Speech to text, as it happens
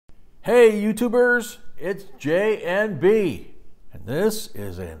Hey YouTubers, it's JNB, and this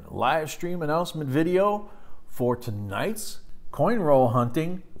is a live stream announcement video for tonight's coin roll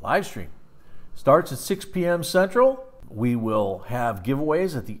hunting live stream. Starts at 6 p.m. Central. We will have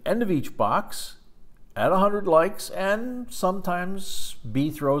giveaways at the end of each box at 100 likes, and sometimes B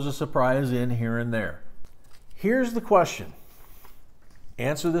throws a surprise in here and there. Here's the question.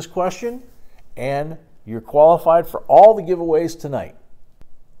 Answer this question and you're qualified for all the giveaways tonight.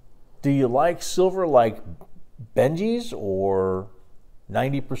 Do you like silver like Benji's or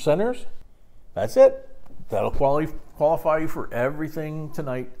 90%ers? That's it. That'll qualify you for everything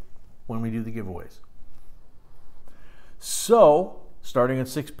tonight when we do the giveaways. So, starting at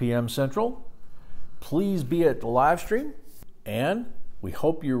 6 p.m. Central, please be at the live stream, and we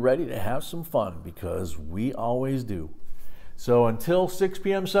hope you're ready to have some fun because we always do. So until 6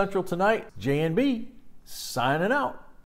 p.m. Central tonight, JNB signing out.